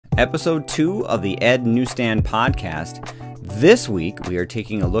episode 2 of the Ed Newsstand podcast. This week, we are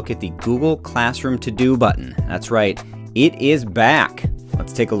taking a look at the Google Classroom To-Do button. That's right, it is back.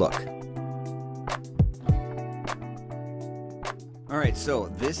 Let's take a look. All right, so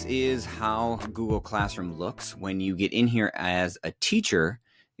this is how Google Classroom looks. When you get in here as a teacher,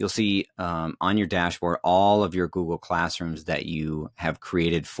 you'll see on your dashboard all of your Google Classrooms that you have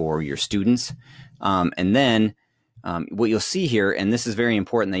created for your students. And then what you'll see here, and this is very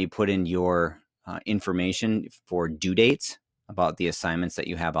important that you put in your information for due dates about the assignments that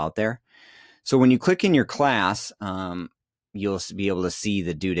you have out there. So when you click in your class, you'll be able to see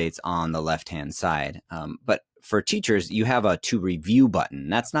the due dates on the left-hand side. But for teachers, you have a to review button.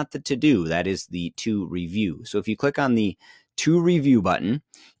 That's not the to do, that is the to review. So if you click on the to review button,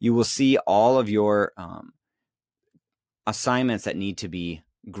 you will see all of your assignments that need to be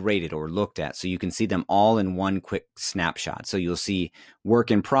graded or looked at. So you can see them all in one quick snapshot. So you'll see work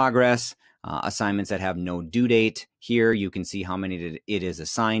in progress, assignments that have no due date. Here you can see how many it is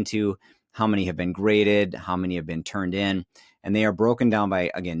assigned to, how many have been graded, how many have been turned in, and they are broken down by,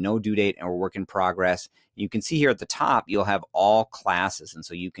 again, no due date or work in progress. You can see here at the top, you'll have all classes. And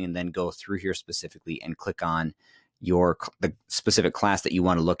so you can then go through here specifically and click on the specific class that you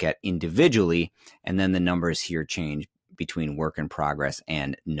want to look at individually. And then the numbers here change between work in progress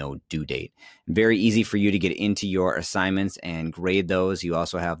and no due date. Very easy for you to get into your assignments and grade those. You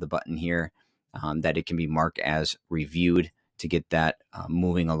also have the button here that it can be marked as reviewed to get that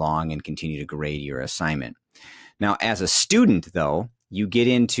moving along and continue to grade your assignment. Now, as a student, though, you get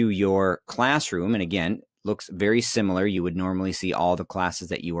into your classroom, and again, looks very similar. You would normally see all the classes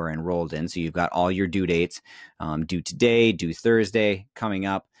that you are enrolled in. So you've got all your due dates, due today, due Thursday, coming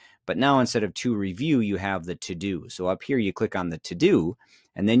up. But now instead of to review, you have the to do. So up here, you click on the to do,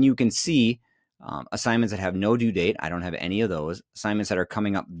 and then you can see assignments that have no due date. I don't have any of those. Assignments that are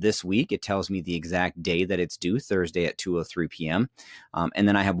coming up this week, it tells me the exact day that it's due, Thursday at 2:03 p.m. And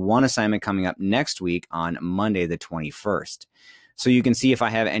then I have one assignment coming up next week on Monday, the 21st. So you can see if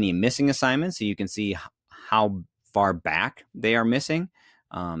I have any missing assignments, so you can see how far back they are missing.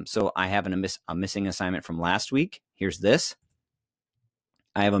 So I have a missing assignment from last week. Here's this.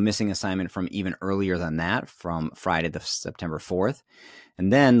 I have a missing assignment from even earlier than that, from Friday, the September 4th.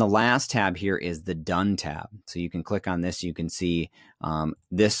 And then the last tab here is the Done tab. So you can click on this. You can see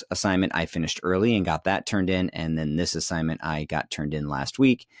this assignment I finished early and got that turned in. And then this assignment I got turned in last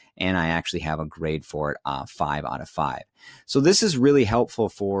week. And I actually have a grade for it, 5 out of 5. So this is really helpful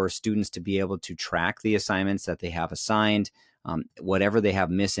for students to be able to track the assignments that they have assigned, whatever they have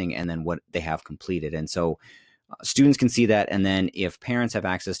missing, and then what they have completed. And so students can see that, and then if parents have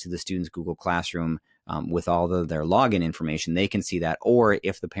access to the student's Google Classroom with all of their login information, they can see that. Or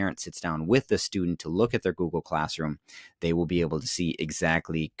if the parent sits down with the student to look at their Google Classroom, they will be able to see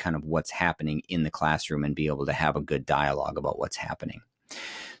exactly kind of what's happening in the classroom and be able to have a good dialogue about what's happening.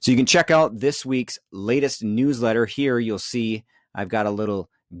 So you can check out this week's latest newsletter. Here you'll see I've got a little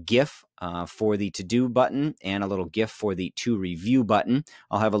GIF for the to-do button and a little GIF for the to-review button.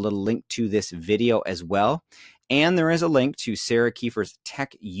 I'll have a little link to this video as well. And there is a link to Sarah Kiefer's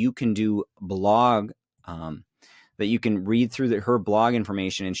Tech You Can Do blog that you can read through her blog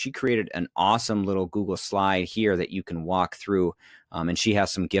information. And she created an awesome little Google slide here that you can walk through. And she has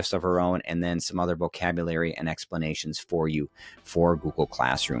some GIFs of her own and then some other vocabulary and explanations for you for Google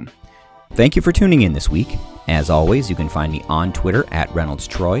Classroom. Thank you for tuning in this week. As always, you can find me on Twitter at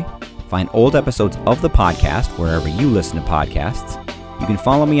ReynoldsTroy. Find old episodes of the podcast wherever you listen to podcasts. You can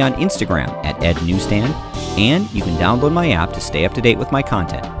follow me on Instagram at EdNewsstand, and you can download my app to stay up to date with my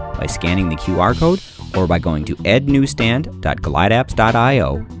content by scanning the QR code or by going to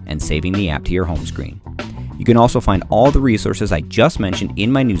ednewsstand.glideapps.io and saving the app to your home screen. You can also find all the resources I just mentioned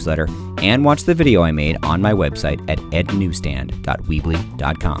in my newsletter and watch the video I made on my website at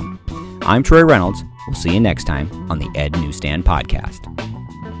ednewsstand.weebly.com. I'm Troy Reynolds. We'll see you next time on the Ed Newsstand Podcast.